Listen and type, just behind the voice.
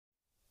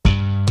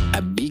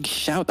A big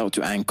shout out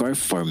to Anchor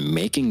for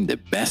making the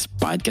best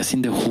podcast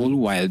in the whole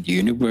wide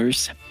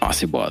universe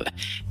possible.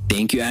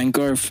 Thank you,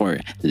 Anchor,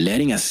 for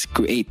letting us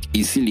create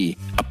easily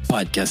a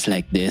podcast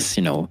like this,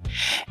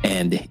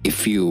 And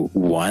if you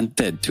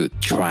wanted to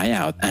try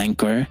out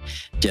Anchor,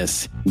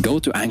 just go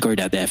to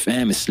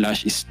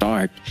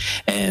anchor.fm/start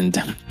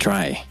and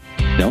try.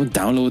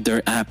 Download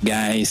their app,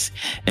 guys,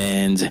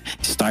 and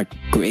start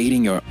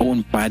creating your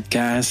own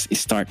podcast.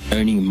 Start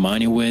earning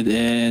money with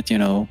it,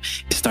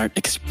 Start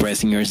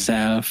expressing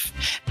yourself.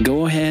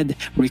 Go ahead,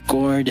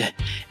 record,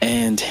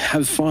 and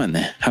have fun.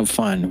 Have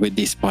fun with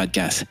this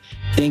podcast.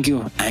 Thank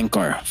you,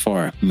 Anchor,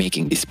 for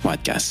making this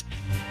podcast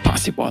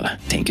possible.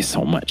 Thank you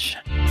so much.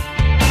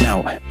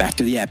 Now, back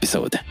to the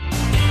episode.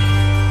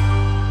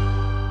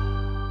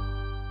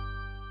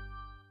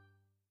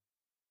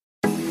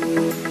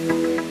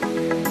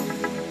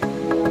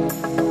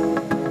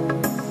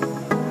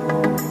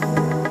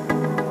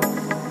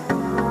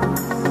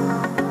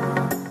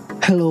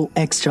 Hello,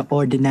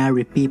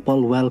 extraordinary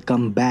people.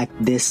 Welcome back.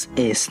 This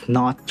is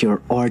Not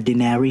Your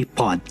Ordinary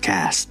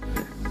Podcast.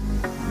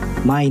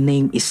 My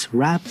name is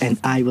Rap and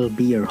I will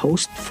be your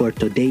host for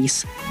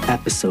today's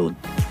episode.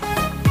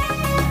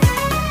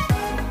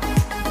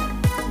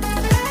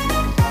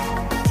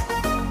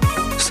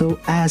 So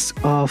as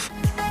of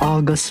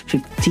August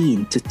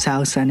 15,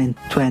 2020,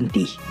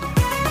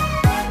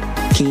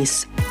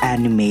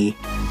 Kissanime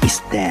is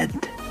dead.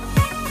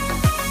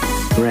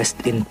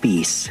 Rest in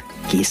peace,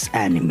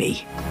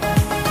 Kissanime.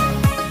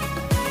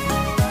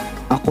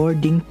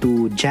 According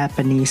to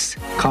Japanese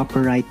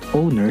copyright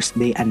owners,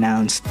 they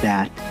announced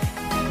that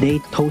they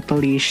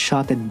totally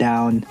shut it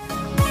down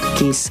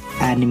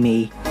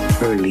Kissanime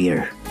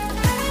earlier.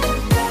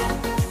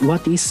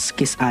 What is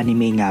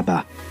Kissanime nga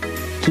ba?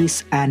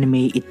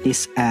 Kissanime, it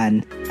is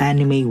an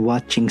anime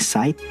watching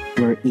site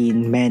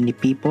wherein many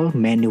people,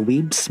 many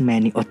weebs,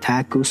 many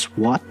otakus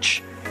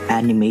watch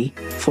anime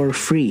for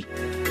free.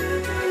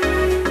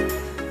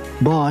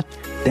 But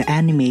the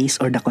animes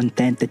or the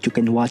content that you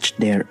can watch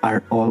there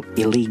are all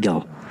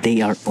illegal.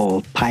 They are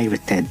all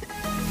pirated.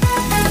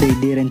 They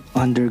didn't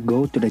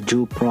undergo to the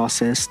due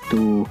process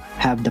to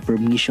have the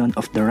permission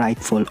of the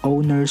rightful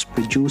owners,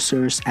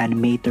 producers,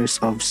 animators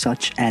of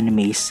such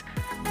animes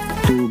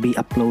to be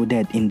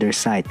uploaded in their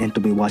site and to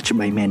be watched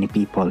by many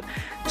people.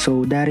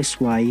 So that is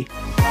why,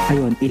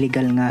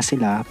 illegal nga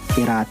sila,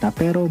 pirata,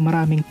 pero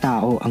maraming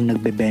tao ang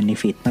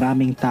nagbe-benefit.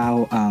 Maraming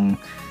tao ang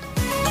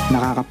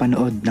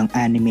nakakapanood ng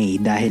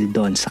anime dahil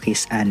doon sa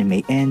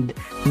Kissanime, and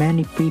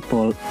many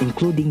people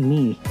including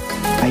me,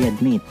 I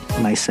admit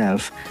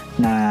myself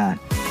na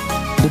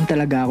doon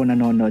talaga ako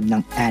nanonood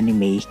ng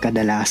anime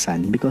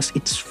kadalasan because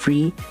it's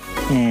free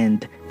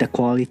and the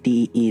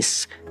quality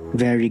is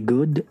very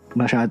good.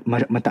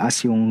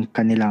 Mataas yung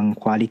kanilang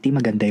quality,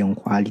 maganda yung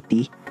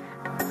quality.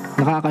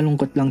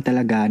 Nakakalungkot lang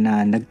talaga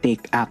na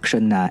nag-take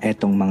action na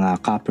etong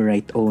mga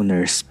copyright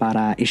owners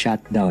para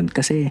i-shutdown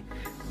kasi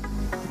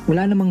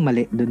wala namang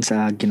mali dun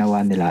sa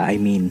ginawa nila. I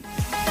mean,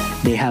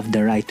 they have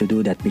the right to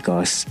do that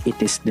because it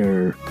is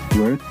their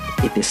work.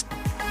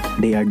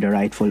 They are the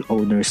rightful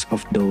owners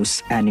of those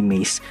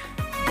animes.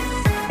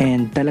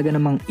 And talaga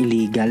namang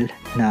illegal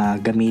na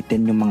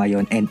gamitin yung mga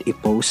yon and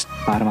i-post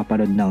para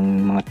mapanood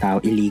ng mga tao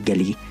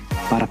illegally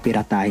para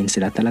piratahin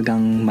sila.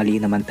 Talagang mali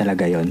naman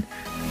talaga yon.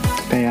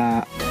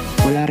 Kaya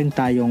wala rin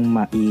tayong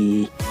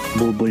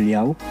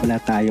maibubulyaw, wala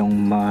tayong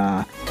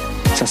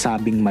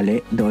masasabing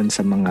mali doon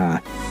sa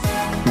mga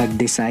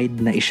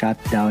nag-decide na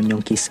i-shutdown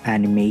yung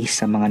Kissanime,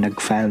 sa mga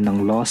nag-file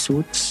ng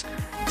lawsuits,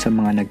 sa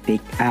mga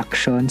nag-take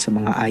action, sa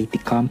mga IT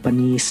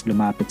companies,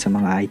 lumapit sa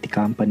mga IT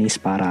companies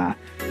para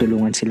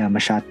tulungan sila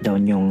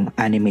ma-shutdown yung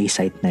anime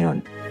site na yon.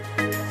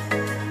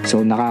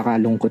 So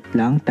nakakalungkot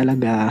lang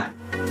talaga.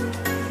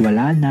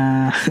 Wala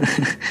na.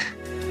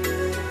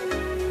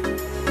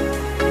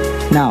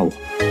 Now,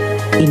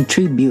 in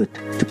tribute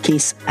to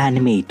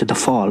Kissanime, to the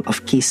fall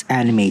of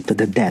Kissanime, to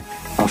the death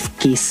of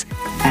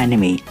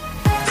Kissanime,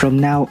 from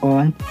now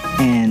on,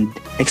 and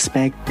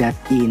expect that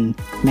in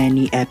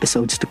many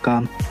episodes to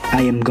come,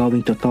 I am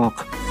going to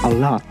talk a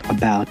lot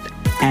about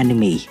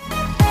anime.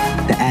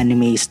 The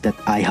animes that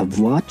I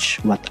have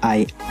watched, what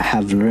I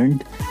have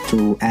learned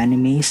through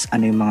animes,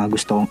 ano yung mga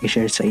gusto kong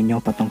i-share sa inyo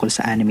patungkol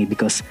sa anime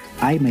because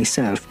I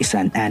myself is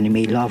an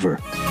anime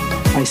lover.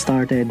 I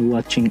started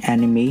watching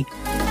anime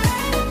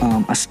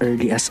as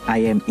early as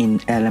I am in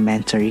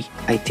elementary.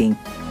 I think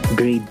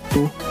grade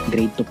 2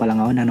 pa lang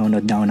ako,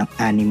 nanonood na ako ng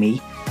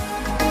anime.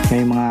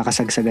 May mga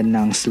kasagsagan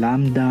ng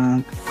Slam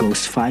Dunk,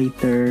 Ghost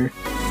Fighter,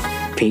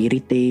 Fairy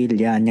Tail,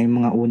 yan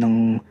yung mga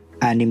unang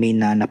anime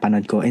na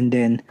napanood ko. And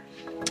then,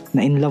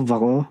 na-in-love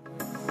ako.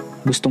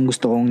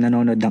 Gustong-gusto kong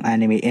nanonood ng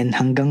anime. And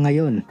hanggang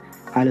ngayon,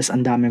 halos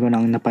ang dami ko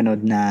nang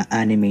napanood na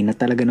anime na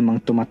talaga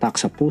namang tumatak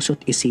sa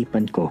puso't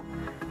isipan ko.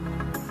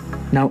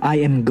 Now, I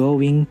am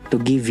going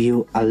to give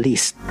you a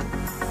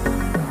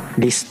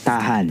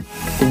listahan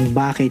kung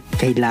bakit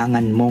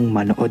kailangan mong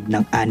manood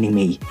ng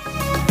anime.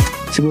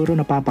 Siguro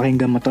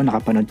napapakinggan mo to,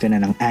 nakapanood ka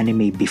na ng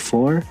anime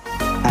before,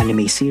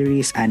 anime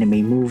series,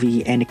 anime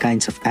movie, any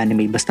kinds of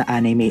anime. Basta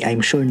anime,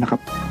 I'm sure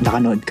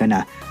nakanood ka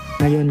na.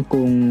 Ngayon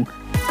kung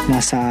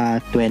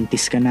nasa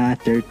 20s ka na,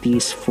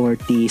 30s,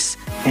 40s,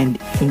 and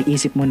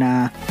iniisip mo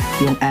na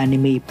yung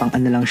anime pang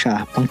ano lang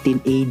siya, pang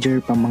teenager,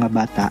 pang mga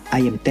bata,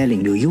 I am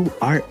telling you, you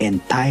are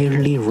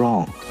entirely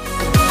wrong.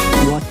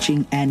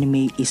 Watching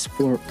anime is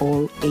for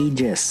all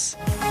ages.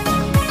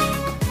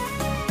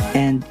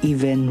 And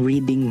even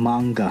reading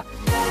manga.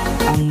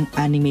 Ang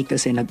anime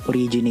kasi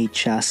nag-originate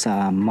siya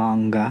sa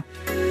manga.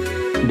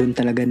 Doon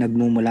talaga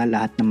nagmumula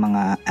lahat ng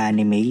mga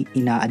anime.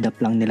 Ina-adapt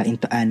lang nila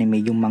into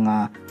anime yung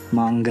mga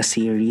manga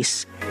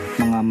series,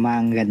 mga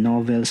manga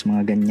novels,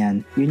 mga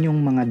ganyan. Yun yung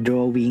mga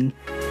drawing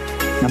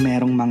na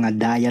merong mga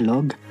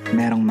dialogue,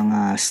 merong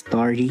mga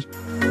story.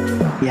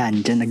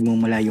 Yan, dyan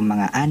nagmumula yung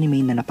mga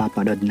anime na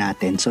napapanood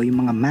natin. So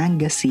yung mga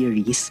manga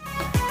series,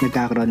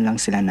 nagkakaroon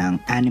lang sila ng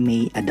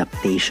anime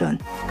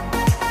adaptation.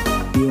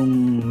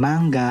 Yung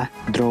manga,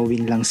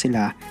 drawing lang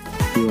sila.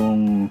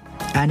 Yung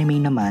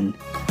anime naman,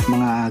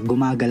 mga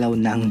gumagalaw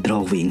ng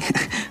drawing.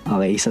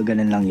 Okay, so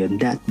ganun lang yun.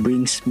 That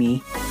brings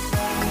me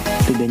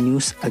to the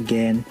news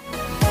again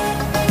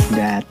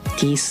that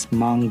Kiss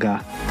Manga,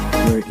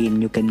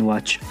 wherein you can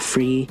watch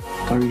free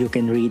or you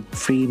can read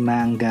free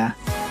manga,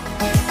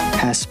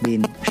 has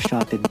been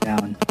shutted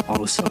down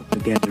also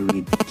together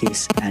with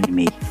Kiss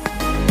Anime.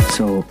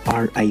 So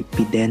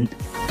RIP din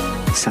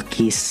sa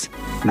Kiss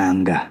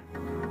Manga.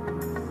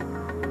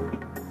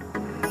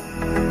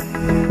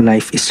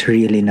 Life is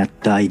really not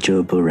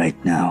daijobu right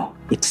now.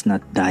 It's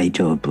not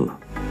daijobu.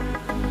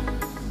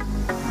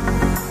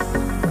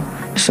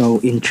 So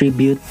in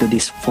tribute to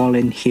these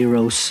fallen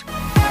heroes,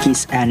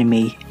 Kiss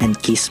Anime and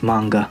Kiss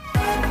Manga,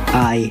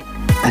 I,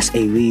 as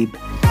a weeb,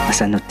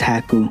 as an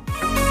otaku,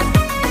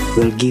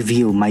 will give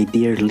you, my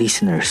dear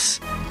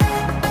listeners,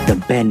 the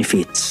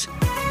benefits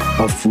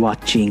of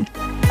watching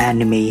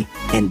anime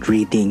and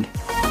reading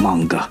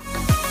manga.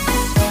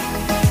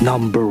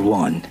 Number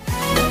 1,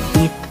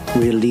 it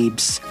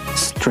relieves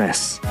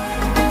stress.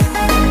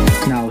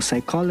 Now,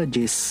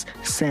 psychologists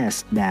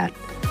says that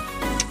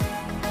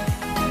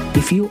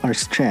if you are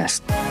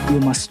stressed,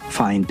 you must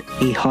find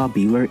a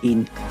hobby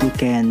wherein you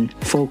can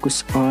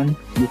focus on,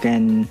 you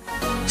can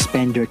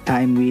spend your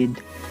time with,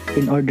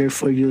 in order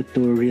for you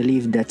to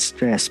relieve that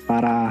stress,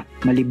 para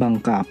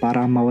malibang ka,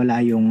 para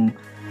mawala yung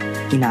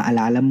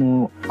inaalala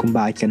mo kung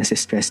bakit ka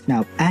nasi-stress.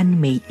 Now,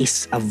 anime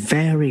is a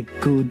very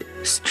good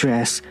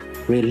stress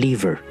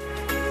reliever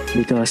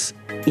because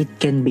it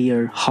can be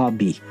your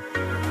hobby.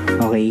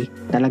 Okay?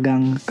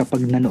 Talagang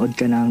kapag nanood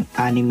ka ng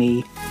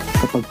anime,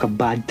 kapag ka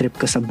bad trip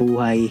ka sa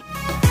buhay,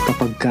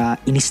 kapag ka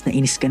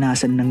inis ka na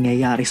sa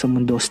nangyayari sa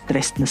mundo,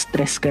 stress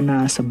ka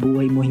na sa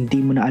buhay mo,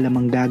 hindi mo na alam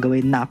ang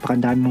gagawin,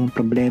 napakadami mong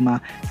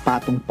problema,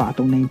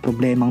 patong-patong na yung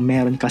problemang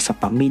meron ka sa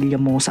pamilya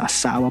mo, sa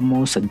asawa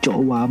mo, sa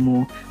jowa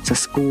mo, sa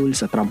school,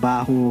 sa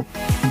trabaho,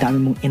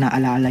 dami mong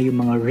inaalala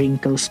yung mga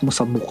wrinkles mo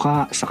sa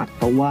mukha, sa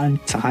katawan,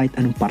 sa kahit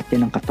anong parte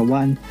ng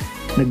katawan,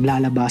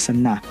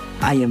 naglalabasan na.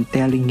 I am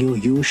telling you,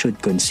 you should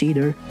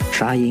consider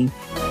trying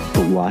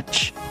to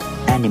watch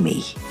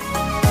anime.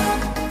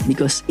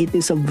 Because it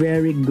is a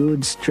very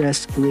good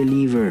stress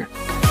reliever.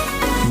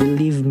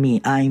 Believe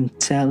me, I'm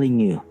telling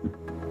you.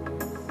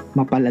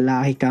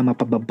 Mapalalaki ka,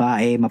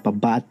 mapababae,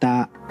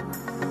 mapabata,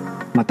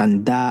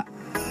 matanda,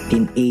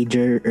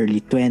 teenager,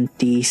 early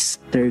 20s,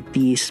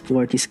 30s,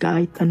 40s,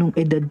 kahit anong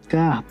edad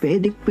ka,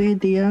 pwede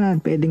yan.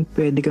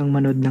 Pwede kang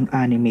manood ng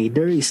anime.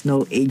 There is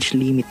no age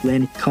limit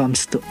when it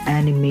comes to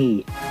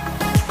anime.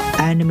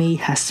 Anime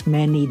has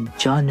many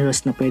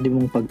genres na pwede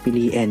mong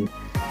pagpilian,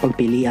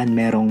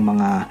 merong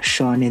mga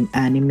shonen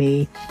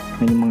anime,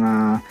 may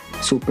mga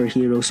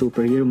superhero,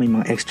 may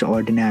mga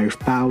extraordinary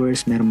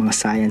powers, merong mga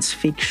science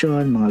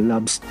fiction, mga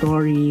love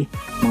story,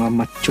 mga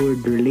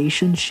matured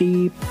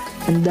relationship.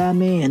 Ang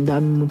dami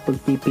mong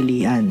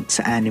pagpipilian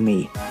sa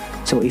anime.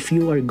 So if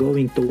you are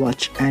going to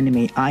watch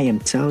anime, I am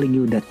telling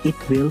you that it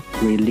will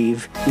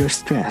relieve your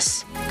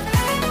stress.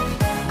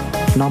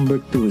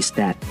 Number 2 is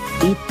that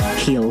it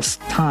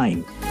kills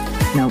time.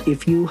 Now,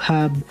 if you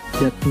have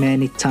that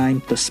many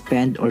time to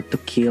spend or to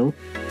kill,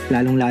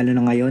 lalong-lalo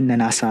na ngayon na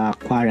nasa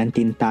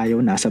quarantine tayo,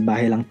 nasa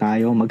bahay lang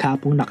tayo,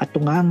 maghapong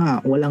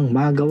nakatunganga, walang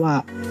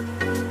magawa.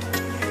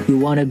 You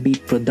wanna be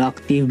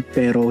productive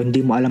pero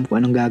hindi mo alam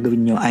kung anong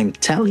gagawin nyo. I'm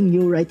telling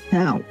you right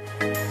now,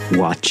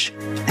 watch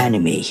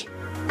anime.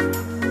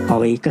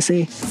 Okay,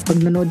 kasi pag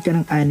nanood ka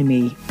ng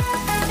anime,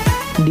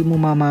 hindi mo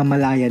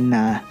mamamalayan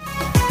na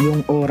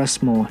yung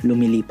oras mo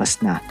lumilipas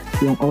na.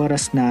 Yung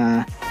oras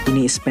na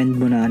ini-spend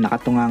mo na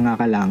nakatunganga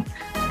ka lang,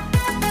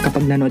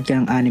 kapag nanood ka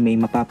ng anime,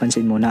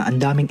 mapapansin mo na ang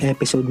daming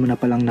episode mo na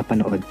palang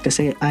napanood.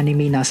 Kasi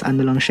anime nasa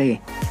ano lang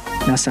siya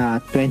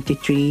nasa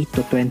 23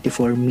 to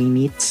 24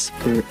 minutes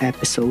per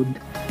episode.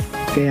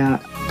 Kaya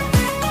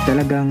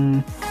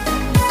talagang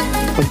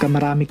pagka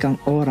marami kang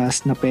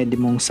oras na pwede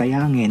mong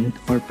sayangin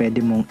or pwede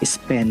mong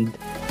spend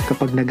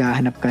kapag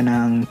naghahanap ka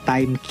ng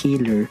time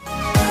killer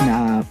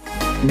na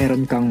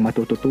meron kang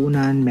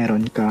matututunan,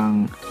 meron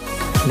kang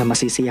na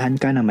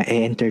masisiyahan ka, na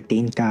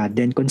ma-entertain ka,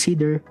 then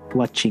consider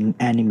watching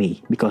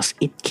anime because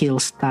it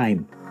kills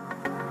time.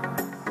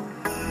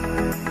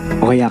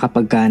 O kaya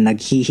kapag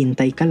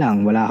naghihintay ka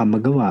lang, wala kang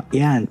magawa,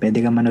 yan,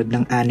 pwede ka manood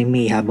ng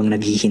anime habang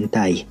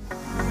naghihintay.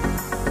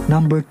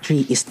 Number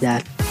 3 is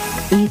that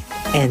it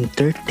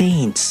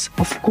entertains.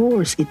 Of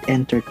course, it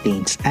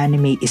entertains.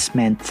 Anime is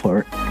meant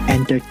for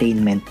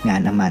entertainment nga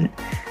naman.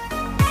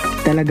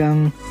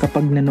 Talagang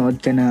kapag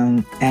nanood ka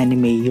ng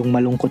anime, yung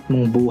malungkot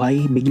mong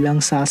buhay, biglang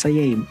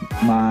sasaya eh.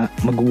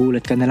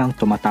 Magugulat ka na lang,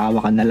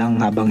 tumatawa ka na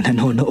lang habang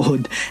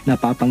nanonood.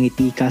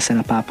 Napapangiti ka sa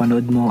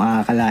napapanood mo,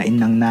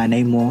 akalain ng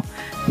nanay mo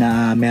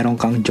na meron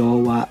kang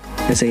jowa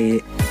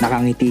kasi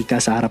nakangiti ka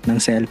sa harap ng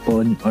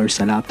cellphone or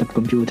sa laptop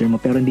computer mo,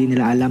 pero hindi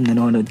nila alam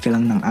nanonood ka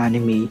lang ng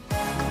anime.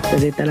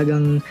 Kasi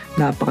talagang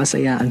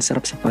napakasaya, ang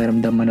sarap sa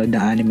pakiramdam manood ng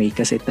anime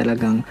kasi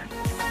talagang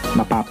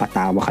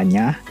mapapatawa ka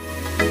niya.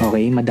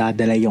 Okay,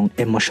 madadala yung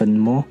emosyon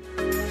mo.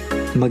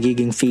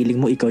 Magiging feeling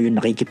mo ikaw yung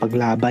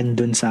nakikipaglaban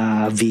dun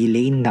sa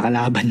villain,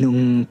 nakalaban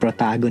nung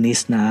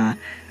protagonist na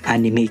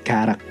anime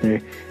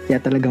character.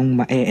 Kaya talagang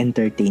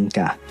ma-entertain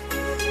ka.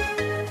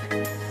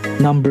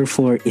 Number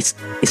 4 is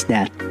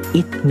that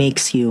it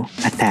makes you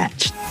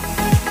attached.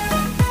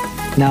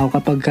 Now,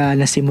 kapag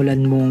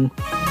nasimulan mong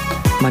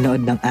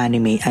manood ng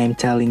anime, I'm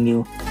telling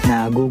you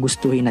na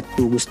gugustuhin at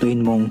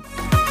gugustuhin mong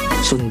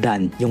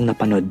sundan yung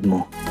napanood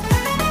mo.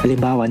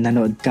 Halimbawa,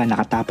 nanood ka,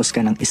 nakatapos ka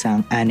ng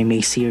isang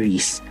anime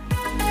series.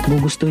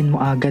 Gugustuhin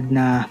mo agad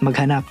na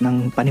maghanap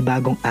ng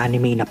panibagong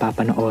anime na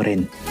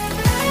papanoorin.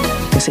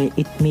 Kasi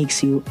it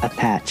makes you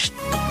attached.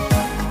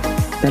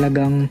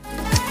 Talagang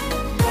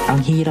ang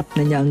hirap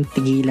na niyang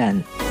tigilan.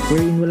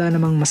 Wherein wala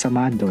namang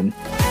masama doon.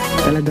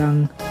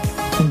 Talagang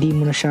hindi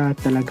mo na siya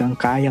talagang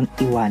kayang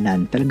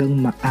iwanan. Talagang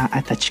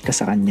ma-attach ka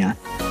sa kanya.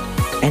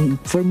 And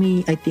for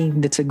me, I think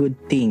that's a good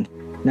thing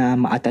na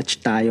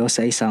ma-attach tayo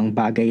sa isang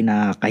bagay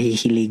na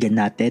kahihiligan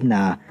natin,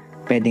 na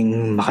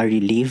pwedeng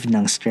makarelieve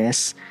ng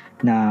stress,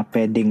 na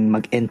pwedeng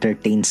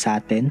mag-entertain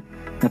sa atin,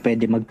 na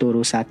pwede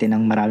magturo sa atin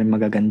ng maraming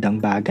magagandang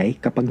bagay.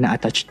 Kapag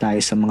na-attach tayo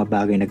sa mga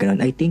bagay na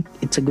ganun, I think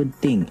it's a good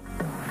thing.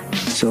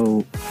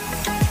 So,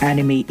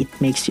 anime, it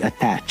makes you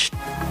attached.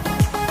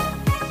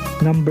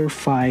 Number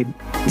 5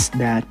 is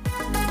that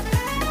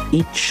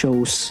it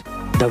shows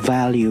the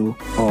value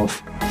of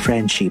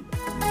friendship.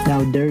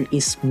 Now, there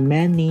is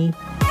many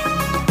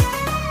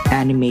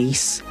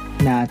animes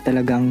na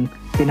talagang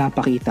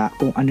pinapakita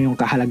kung ano yung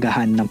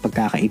kahalagahan ng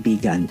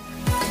pagkakaibigan.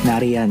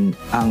 Nariyan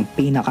ang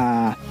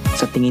pinaka,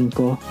 sa tingin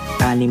ko,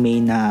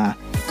 anime na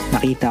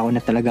nakita ko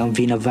na talagang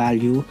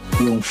vina-value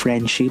yung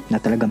friendship,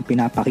 na talagang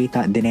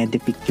pinapakita,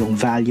 dinedepict yung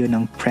value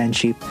ng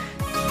friendship.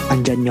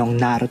 Andyan yung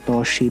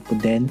Naruto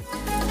Shippuden.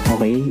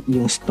 Okay,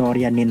 yung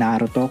storya ni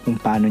Naruto kung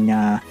paano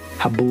niya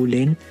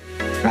habulin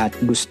at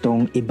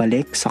gustong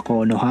ibalik sa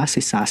Konoha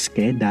si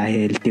Sasuke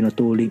dahil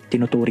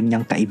tinuturing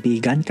niyang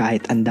kaibigan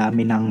kahit ang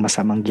dami ng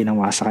masamang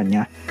ginawa sa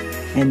kanya.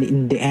 And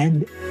in the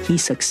end, he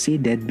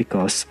succeeded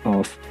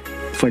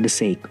for the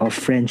sake of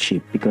friendship,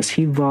 because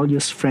he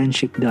values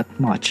friendship that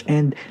much.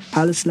 And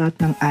halos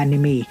lahat ng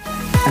anime,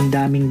 ang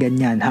daming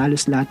ganyan.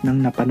 Halos lahat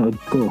ng napanood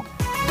ko.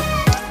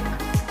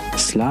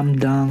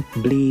 Slam Dunk,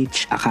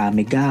 Bleach,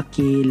 Akame ga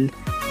Kill,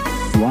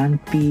 One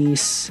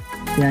Piece,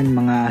 yan,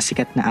 mga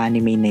sikat na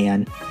anime na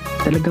yan.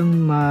 Talagang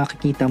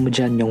makikita mo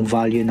dyan yung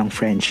value ng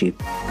friendship.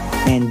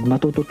 And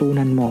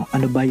matututunan mo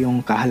ano ba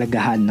yung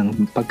kahalagahan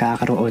ng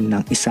pagkakaroon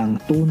ng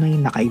isang tunay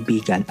na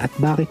kaibigan at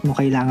bakit mo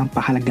kailangan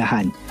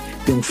pahalagahan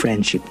yung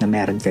friendship na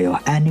meron kayo.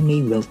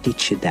 Anime will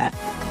teach you that.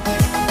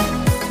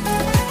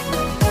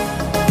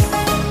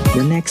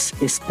 The next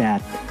is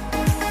that,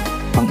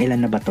 pang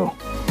ilan na ba to?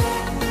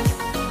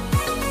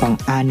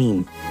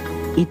 Pang-anim,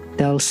 it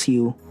tells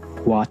you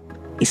what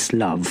is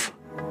love.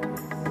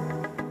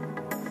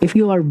 If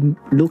you are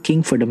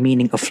looking for the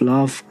meaning of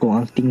love,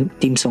 kung ang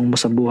theme song mo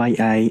sa buhay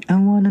ay I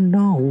wanna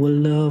know what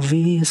love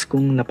is,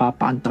 kung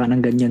napapakanta ka ng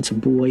ganyan sa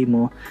buhay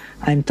mo,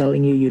 I'm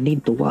telling you, you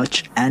need to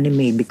watch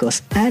anime, because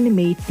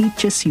anime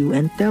teaches you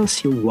and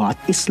tells you what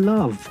is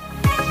love.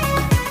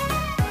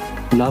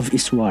 Love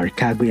is War,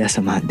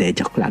 Kaguya-sama.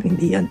 Joke lang,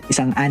 hindi yun.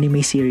 Isang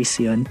anime series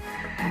yun.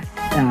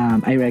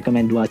 I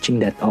recommend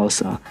watching that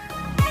also.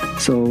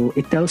 So,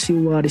 it tells you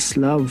what is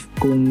love.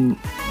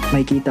 Kung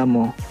makikita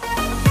mo,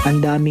 ang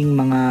daming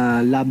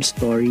mga love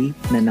story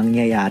na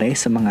nangyayari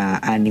sa mga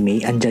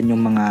anime. Andyan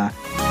yung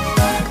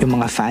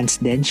mga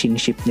fans din,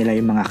 siniship nila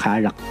yung mga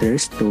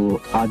characters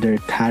to other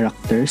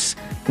characters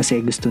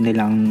kasi gusto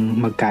nilang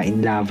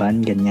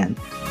magkainlaban, ganyan.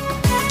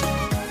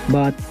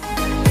 But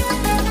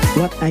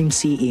what I'm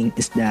seeing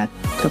is that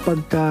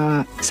kapag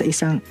sa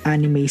isang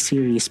anime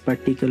series,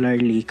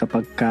 particularly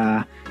kapag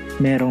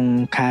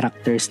merong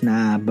characters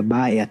na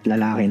babae at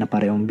lalaki na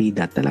parehong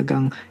bida,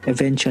 talagang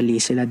eventually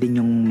sila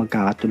din yung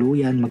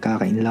magkakatuluyan,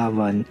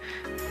 magkakainlaban.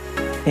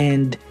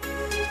 And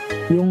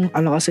yung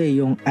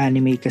yung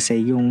anime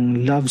kasi,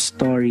 yung love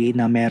story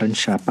na meron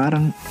siya,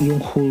 parang yung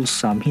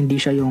wholesome,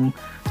 hindi siya yung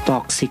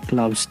toxic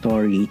love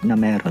story na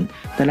meron.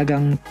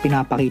 Talagang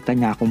pinapakita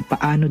niya kung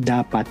paano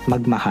dapat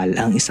magmahal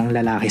ang isang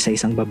lalaki sa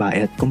isang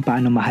babae at kung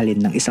paano mahalin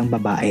ng isang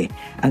babae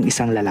ang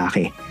isang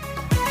lalaki.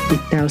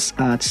 It tells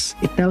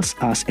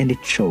us and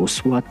it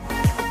shows what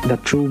the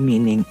true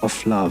meaning of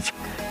love.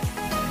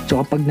 So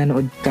kapag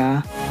nanood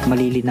ka,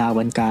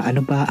 malilinawan ka,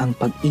 ano ba ang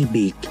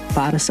pag-ibig?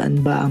 Para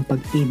saan ba ang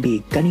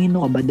pag-ibig?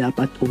 Kanino ka ba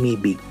dapat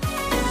umibig?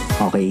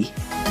 Okay?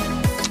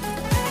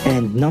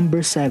 And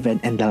number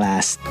 7 and the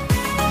last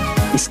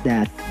is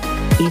that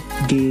it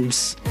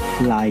gives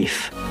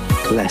life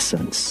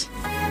lessons.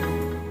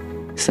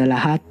 Sa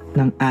lahat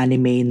ng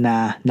anime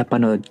na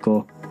napanood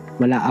ko,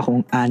 wala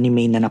akong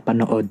anime na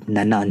napanood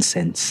na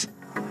nonsense.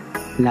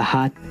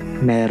 Lahat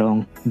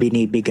merong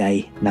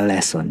binibigay na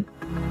lesson.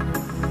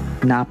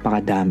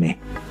 Napakadami.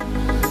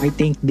 I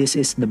think this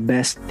is the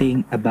best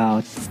thing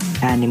about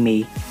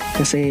anime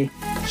kasi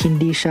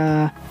hindi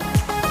siya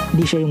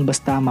yung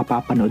basta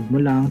mapapanood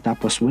mo lang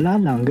tapos wala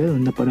lang,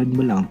 ganoon, napanood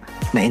mo lang,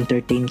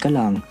 na-entertain ka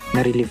lang,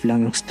 na-relieve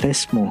lang yung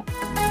stress mo,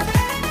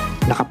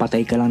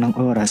 nakapatay ka lang ng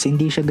oras.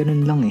 Hindi siya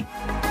ganun lang eh.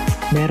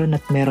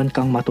 Meron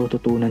kang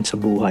matututunan sa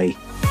buhay.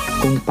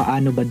 Kung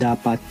paano ba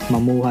dapat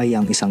mamuhay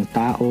ang isang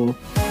tao,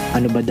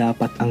 ano ba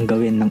dapat ang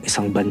gawin ng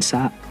isang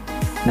bansa,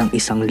 ng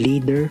isang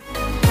leader,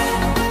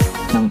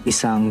 ng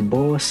isang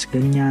boss,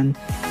 ganyan.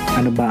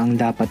 Ano ba ang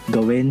dapat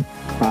gawin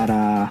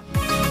para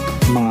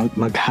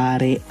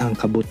maghari ang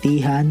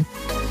kabutihan,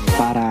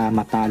 para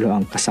matalo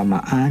ang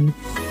kasamaan,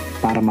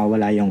 para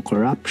mawala yung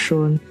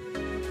corruption,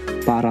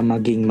 para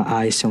maging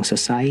maayos yung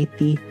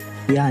society.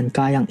 Yan,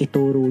 kayang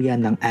ituro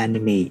yan ng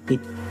anime.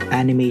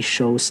 Anime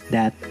shows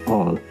that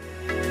all.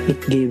 It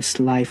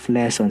gives life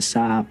lessons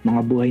sa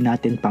mga buhay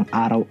natin pang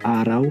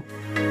araw-araw.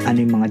 Ano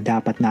yung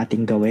mga dapat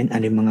nating gawin,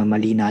 ano yung mga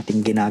mali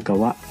nating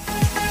ginagawa.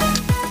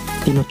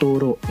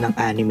 Tinuturo ng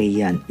anime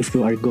yan. If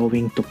you are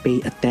going to pay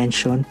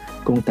attention,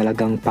 kung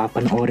talagang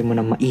papanoorin mo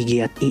ng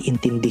maigi at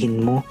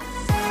iintindihin mo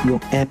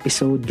yung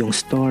episode, yung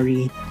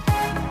story,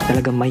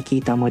 talagang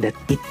makikita mo that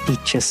it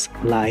teaches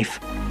life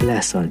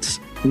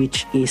lessons,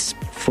 which is,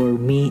 for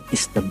me,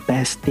 is the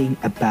best thing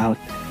about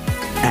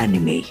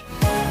anime.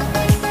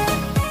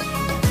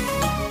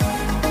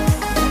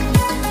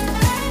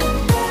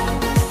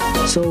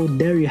 So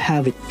there you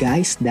have it,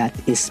 guys. That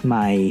is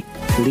my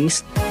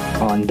list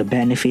on the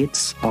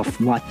benefits of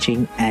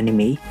watching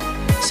anime.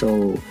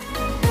 So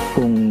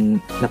kung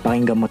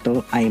napakinggan mo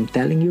to, I am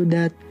telling you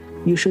that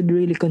you should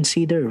really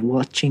consider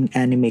watching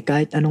anime.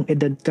 Kahit anong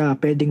edad ka,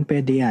 pwede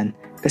yan.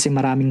 Kasi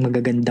maraming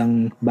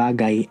magagandang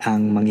bagay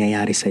ang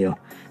mangyayari sa'yo.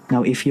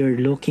 Now, if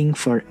you're looking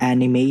for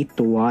anime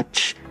to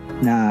watch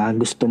na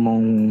gusto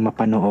mong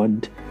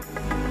mapanood,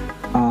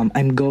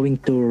 I'm going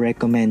to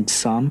recommend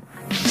some.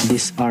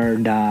 These are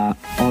the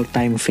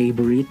all-time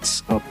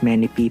favorites of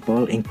many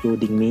people,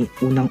 including me.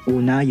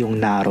 Unang-una,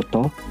 yung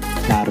Naruto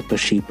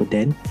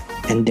Shippuden.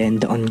 And then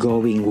the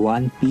ongoing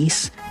One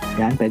Piece.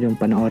 Yan, pwede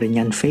mong panoorin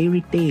yan.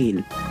 Fairy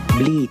Tail,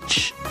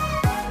 Bleach.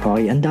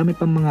 Okay, ang dami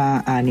pang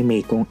mga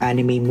anime. Kung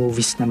anime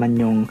movies naman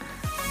yung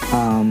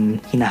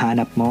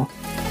hinahanap mo,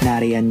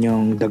 nariyan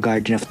yung The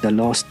Guardian of the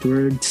Lost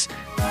Words,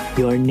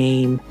 Your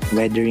Name,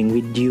 Weathering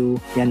With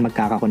You. Yan,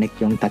 magkakakonect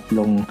yung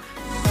tatlong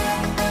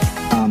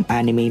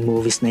anime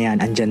movies na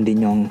yan. Andyan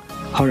din yung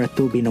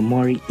Horatubi no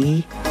Mori E,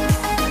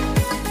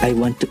 I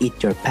Want to Eat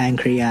Your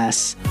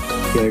Pancreas,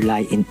 Your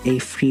Lie in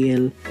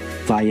April,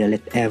 Violet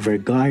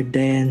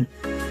Evergarden.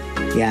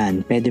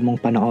 Yan, pwede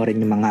mong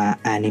panoorin yung mga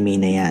anime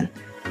na yan.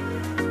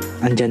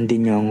 Andyan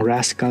din yung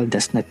Rascal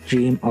Does Not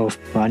Dream of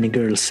Bunny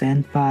Girl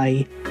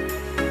Senpai,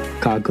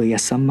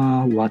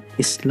 Kaguya-sama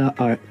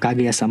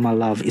Kaguya-sama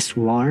Love is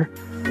War,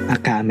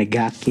 Akame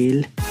ga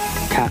Kill,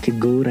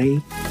 Kakegurui.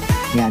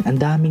 Yan,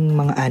 ang daming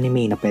mga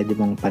anime na pwede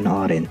mong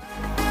panoorin.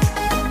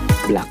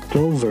 Black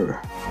Clover,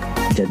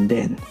 dyan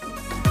din.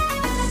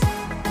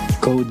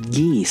 Code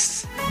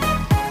Geass,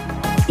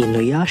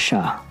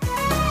 Inuyasha,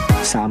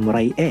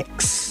 Samurai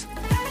X.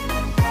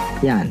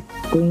 Yan,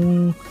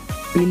 kung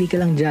pili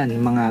ka lang dyan,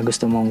 mga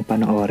gusto mong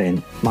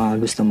panoorin, mga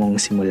gusto mong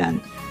simulan,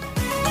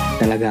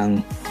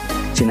 talagang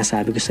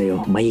sinasabi ko sa'yo,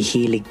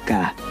 mahihilig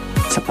ka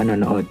sa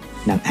panonood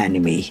ng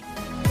anime.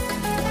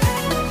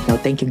 Now,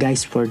 thank you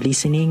guys for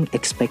listening.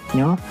 Expect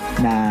nyo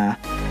na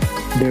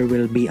there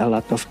will be a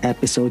lot of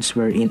episodes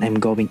wherein I'm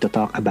going to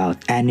talk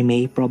about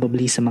anime.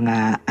 Probably sa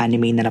mga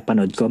anime na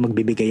napanood ko,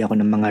 magbibigay ako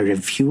ng mga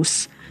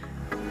reviews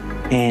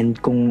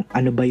and kung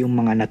ano ba yung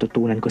mga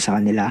natutunan ko sa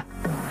kanila.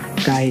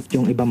 Kahit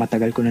yung iba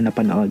matagal ko na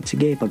napanood,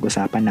 sige,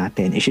 pag-usapan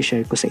natin,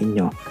 i-share ko sa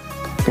inyo.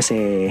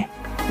 Kasi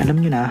alam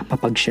nyo na,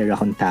 mapag-share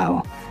akong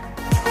tao.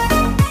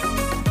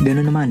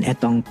 Ganun naman,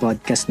 etong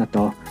podcast na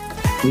to,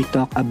 we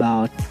talk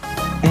about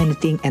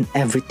anything and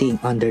everything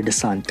under the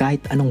sun.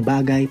 Kahit anong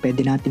bagay,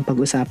 pwede natin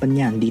pag-usapan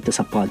yan dito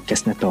sa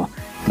podcast na to.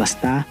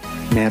 Basta,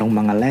 merong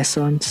mga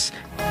lessons,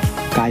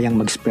 kayang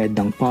mag-spread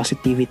ng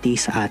positivity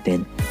sa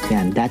atin.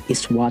 Yan, that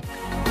is what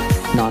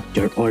not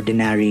your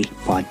ordinary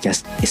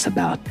podcast is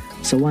about.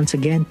 So once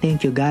again,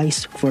 thank you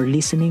guys for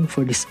listening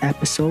for this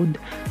episode.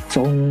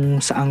 So kung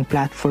saang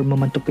platform mo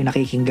man ito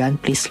pinakikinggan,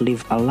 please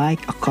leave a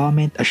like, a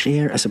comment, a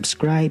share, a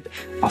subscribe,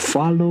 a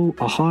follow,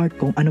 a heart,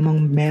 kung ano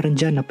mang meron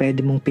dyan na pwede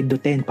mong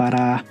pindutin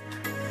para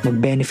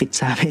mag-benefit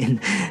sa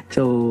amin.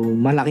 So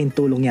malaking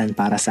tulong yan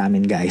para sa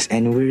amin guys,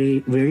 and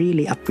we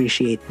really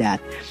appreciate that.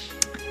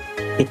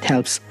 It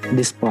helps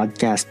this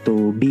podcast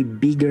to be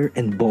bigger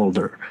and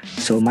bolder.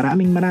 So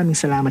maraming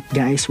salamat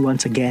guys.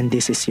 Once again,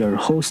 this is your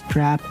host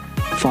Rap.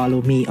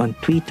 Follow me on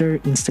Twitter,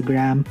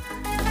 Instagram.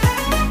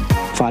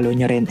 Follow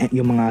nyo rin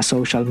yung mga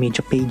social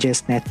media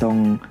pages na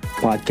itong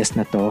podcast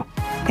na to.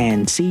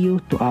 And see you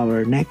to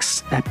our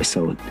next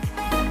episode.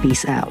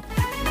 Peace out.